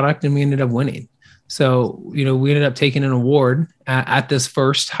a product and we ended up winning. So, we ended up taking an award at this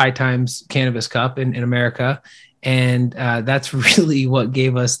first High Times Cannabis Cup in America. And that's really what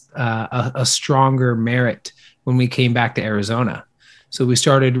gave us a stronger merit when we came back to Arizona. So we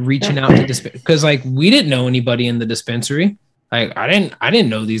started reaching out to because like we didn't know anybody in the dispensary. Like I didn't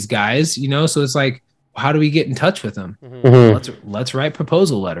know these guys, so it's like, how do we get in touch with them? Let's write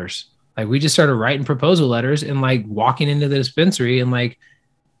proposal letters. Like we just started writing proposal letters and like walking into the dispensary and like,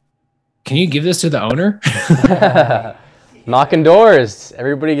 can you give this to the owner? Knocking doors.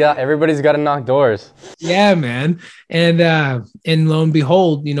 Everybody's got to knock doors. Yeah, man. And lo and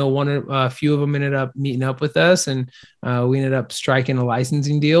behold, a few of them ended up meeting up with us, and we ended up striking a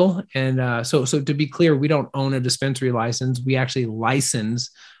licensing deal. And so to be clear, we don't own a dispensary license. We actually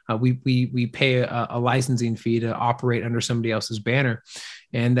license. We pay a licensing fee to operate under somebody else's banner.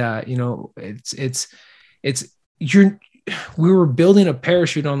 And we were building a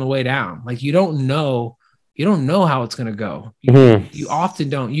parachute on the way down. Like you don't know how it's going to go. You often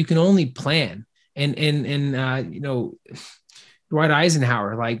don't. You can only plan. And Dwight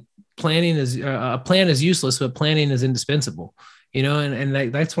Eisenhower, like planning is a plan is useless, but planning is indispensable.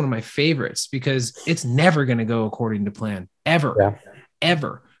 And that's one of my favorites because it's never going to go according to plan ever.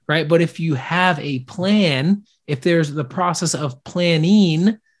 Right. But if you have a plan, if there's the process of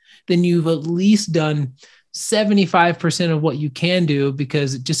planning, then you've at least done 75% of what you can do,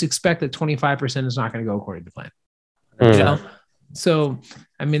 because just expect that 25% is not going to go according to plan. So,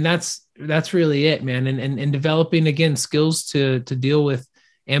 I mean, that's really it, man. And developing, again, skills to deal with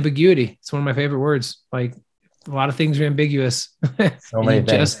ambiguity. It's one of my favorite words. Like a lot of things are ambiguous. So many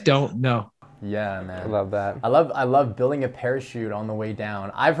things. Just don't know. Yeah, man. I love that. I love building a parachute on the way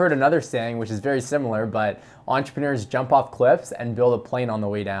down. I've heard another saying, which is very similar, but entrepreneurs jump off cliffs and build a plane on the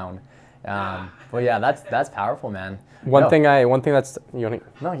way down. Well, yeah, that's powerful, man. One thing that's you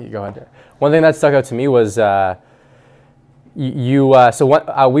go ahead. One thing that stuck out to me was we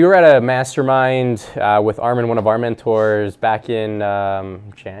were at a mastermind with Armin, one of our mentors, back in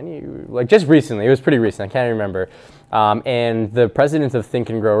January, like just recently. It was pretty recent. I can't remember. And the president of the Think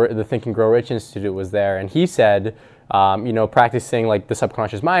and Grow Rich Institute was there, and he said, practicing like the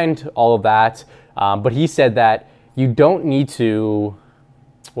subconscious mind, all of that. But he said that you don't need to.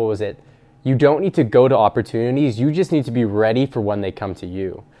 What was it? You don't need to go to opportunities. You just need to be ready for when they come to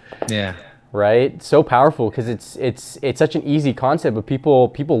you. Yeah. Right? So powerful, because it's such an easy concept, but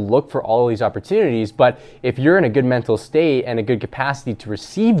people look for all of these opportunities. But if you're in a good mental state and a good capacity to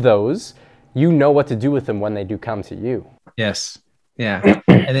receive those, you know what to do with them when they do come to you. Yes. Yeah.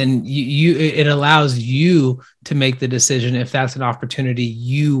 And then it allows you to make the decision if that's an opportunity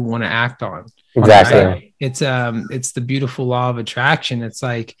you want to act on. Exactly. Right? It's the beautiful law of attraction. It's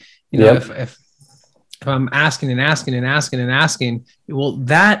like, if I'm asking and asking and asking and asking, well,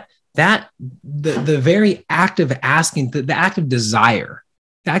 the very act of asking, the act of desire,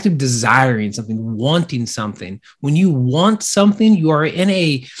 the act of desiring something, wanting something. When you want something, you are in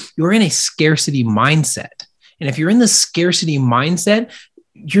a scarcity mindset. And if you're in the scarcity mindset,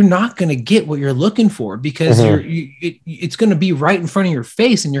 you're not going to get what you're looking for, because it's going to be right in front of your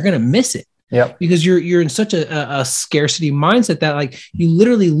face and you're going to miss it. Yep. Because you're in such a scarcity mindset that like you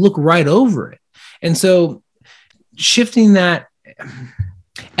literally look right over it. And so shifting that,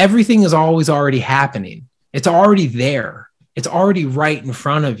 everything is always already happening. It's already there. It's already right in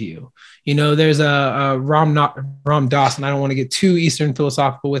front of you. You know, there's a Ram Dass, and I don't want to get too Eastern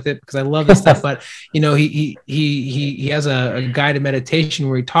philosophical with it because I love this stuff, but you know, he has a guided meditation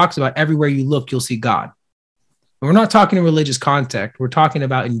where he talks about everywhere you look, you'll see God. And we're not talking in religious context. We're talking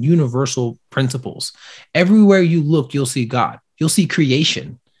about in universal principles. Everywhere you look, you'll see God. You'll see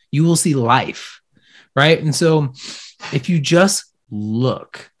creation. You will see life, right? And so if you just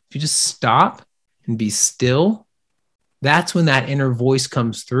look, if you just stop and be still, that's when that inner voice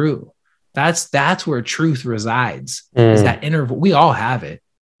comes through. That's where truth resides. Is that inner we all have it.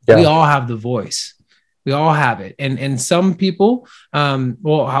 Yeah. We all have the voice. We all have it. And some people,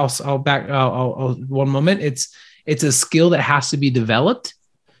 I'll one moment. It's a skill that has to be developed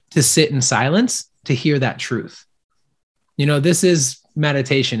to sit in silence to hear that truth. You know, this is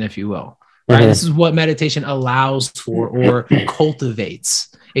meditation, if you will, right? This is what meditation allows for or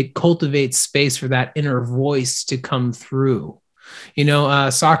cultivates. It cultivates space for that inner voice to come through. You know,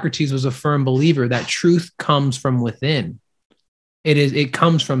 Socrates was a firm believer that truth comes from within. It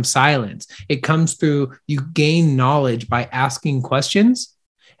comes from silence. It comes through, you gain knowledge by asking questions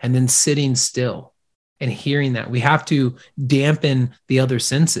and then sitting still and hearing that. We have to dampen the other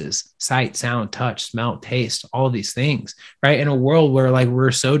senses, sight, sound, touch, smell, taste, all of these things, right? In a world where like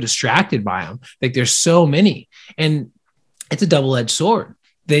we're so distracted by them, like there's so many, and it's a double-edged sword.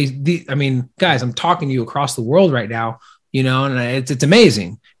 I mean, guys, I'm talking to you across the world right now, you know, and it's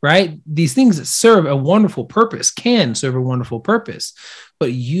amazing, right? These things that serve a wonderful purpose can serve a wonderful purpose,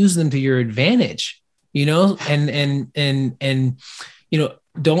 but use them to your advantage, you know, and, you know,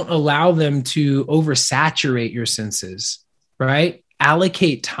 don't allow them to oversaturate your senses, right?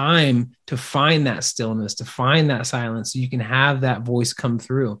 Allocate time to find that stillness, to find that silence so you can have that voice come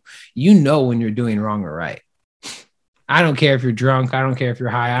through. You know when you're doing wrong or right. I don't care if you're drunk. I don't care if you're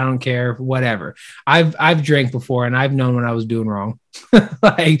high. I don't care, whatever. I've drank before and I've known when I was doing wrong.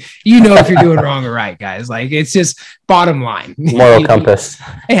 Like, you know, if you're doing wrong or right, guys, like it's just bottom line. Moral compass.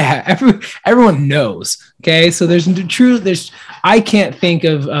 Yeah. Everyone knows. Okay. So I can't think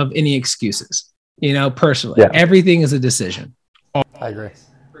of any excuses, you know, personally. Yeah. Everything is a decision. I agree.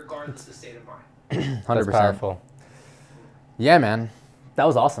 Regardless of the state of mind. 100%. That's powerful. Yeah, man. That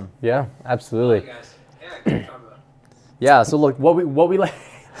was awesome. Yeah, absolutely. Yeah, so look, what we like,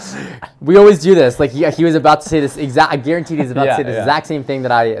 we always do this. Like he was about to say this exact. I guaranteed he's about to say the exact same thing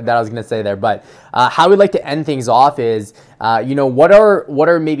that I was gonna say there. But how we like to end things off is, you know, what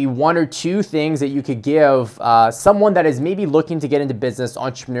are maybe one or two things that you could give someone that is maybe looking to get into business,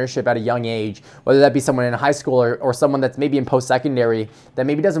 entrepreneurship at a young age, whether that be someone in high school or someone that's maybe in post-secondary that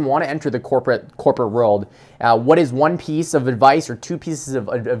maybe doesn't want to enter the corporate world. What is one piece of advice or two pieces of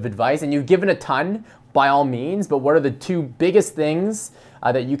advice? And you've given a ton, by all means, but what are the two biggest things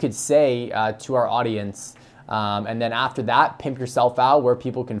that you could say to our audience? And then after that, pimp yourself out, where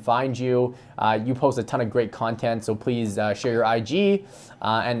people can find you. You post a ton of great content, so please share your IG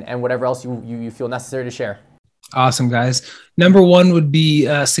and whatever else you feel necessary to share. Awesome, guys. Number one would be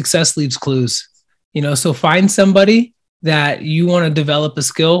success leaves clues. You know, so find somebody that you want to develop a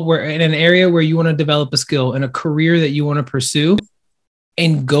skill, where in an area where you want to develop a skill, in a career that you want to pursue,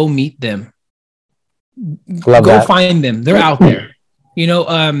 and go meet them. Find them. They're out there. You know,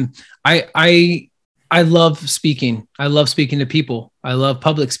 I love speaking. I love speaking to people. I love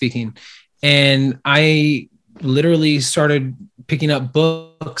public speaking. And I literally started picking up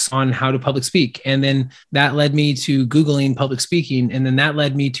books on how to public speak. And then that led me to Googling public speaking. And then that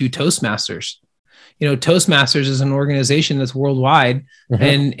led me to Toastmasters. You know, Toastmasters is an organization that's worldwide,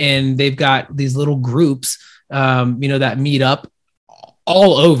 and they've got these little groups, you know, that meet up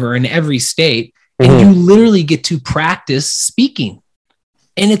all over in every state. And you literally get to practice speaking,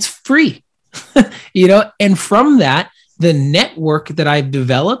 and it's free, you know? And from that, the network that I've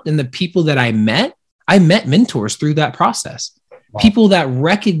developed and the people that I met mentors through that process. Wow. People that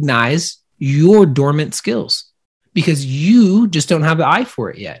recognize your dormant skills because you just don't have the eye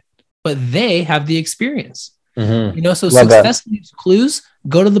for it yet, but they have the experience, you know? So success leaves clues.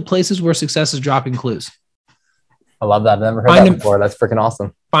 Go to the places where success is dropping clues. I love that. I've never heard that before. That's freaking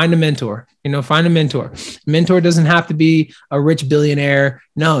awesome. Find a mentor, you know, find a mentor. Mentor doesn't have to be a rich billionaire.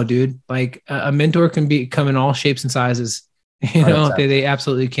 No, dude, like a mentor can come in all shapes and sizes, you know, they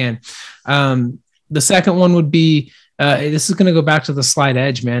absolutely can. The second one would be, this is going to go back to The Slight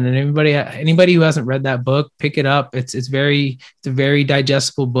Edge, man. And anybody who hasn't read that book, pick it up. It's a very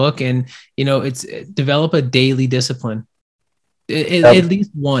digestible book. And, you know, develop a daily discipline, at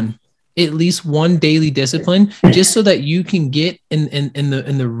least one daily discipline, just so that you can get in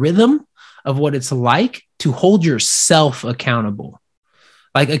the rhythm of what it's like to hold yourself accountable.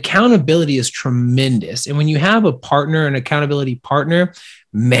 Like accountability is tremendous. And when you have a partner, an accountability partner,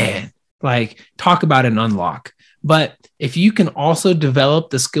 man, like talk about an unlock. But if you can also develop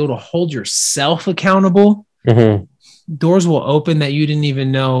the skill to hold yourself accountable, doors will open that you didn't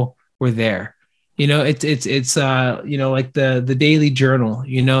even know were there. You know, it's you know, like the daily journal,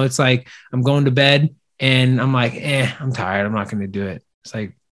 you know, it's like I'm going to bed and I'm like, I'm tired. I'm not going to do it. It's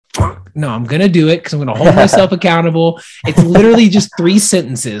like, no, I'm going to do it because I'm going to hold myself accountable. It's literally just 3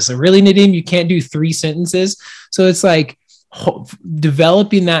 sentences. So really, Nadeem, you can't do 3 sentences. So it's like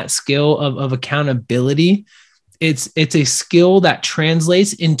developing that skill of accountability. It's a skill that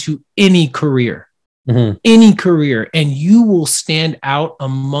translates into any career, any career, and you will stand out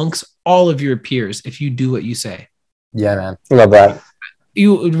amongst all of your peers if you do what you say. Yeah, man. Love that.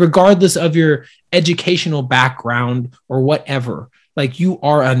 You, regardless of your educational background or whatever, like you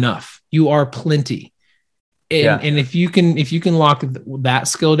are enough. You are plenty. And if you can lock that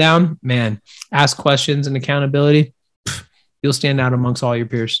skill down, man, ask questions and accountability, you'll stand out amongst all your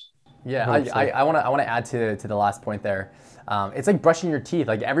peers. Yeah, I want to add to the last point there. It's like brushing your teeth.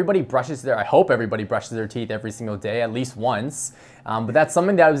 Like I hope everybody brushes their teeth every single day, at least once. But that's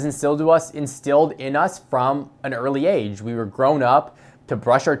something that was instilled in us from an early age. We were grown up to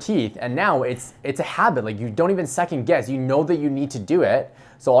brush our teeth, and now it's a habit. Like you don't even second guess. You know that you need to do it.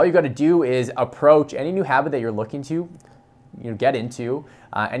 So all you got to do is approach any new habit that you're looking to, get into,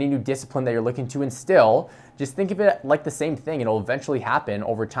 any new discipline that you're looking to instill. Just think of it like the same thing. It'll eventually happen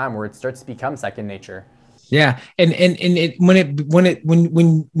over time where it starts to become second nature. Yeah. And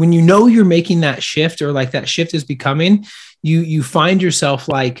when you know you're making that shift, or like that shift is becoming, you find yourself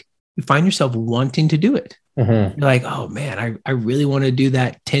wanting to do it. You're like, oh man, I really want to do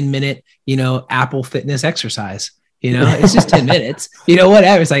that 10-minute, Apple Fitness exercise. It's just 10 minutes,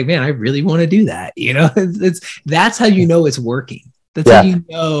 whatever. It's like, man, I really want to do that. That's how you know it's working. That's how you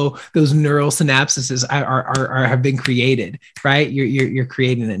know those neural synapses are have been created, right? You're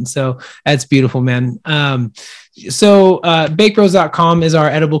creating it. And so that's beautiful, man. So bakebros.com is our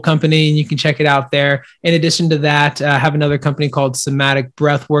edible company, and you can check it out there. In addition to that, I have another company called Somatic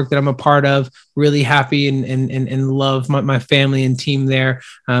Breathwork that I'm a part of. Really happy and love my family and team there,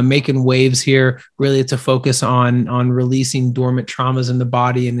 making waves here. Really, it's a focus on releasing dormant traumas in the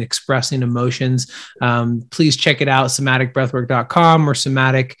body and expressing emotions. Please check it out, somaticbreathwork.com or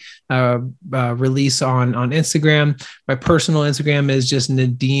somatic release on Instagram. My personal Instagram is just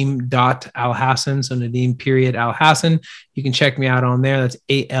Nadeem.Al hasan. So Nadeem.Al hasan. You can check me out on there. That's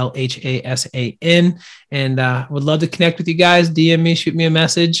ALHASAN. And would love to connect with you guys. DM me, shoot me a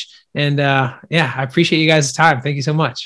message. And I appreciate you guys' time. Thank you so much.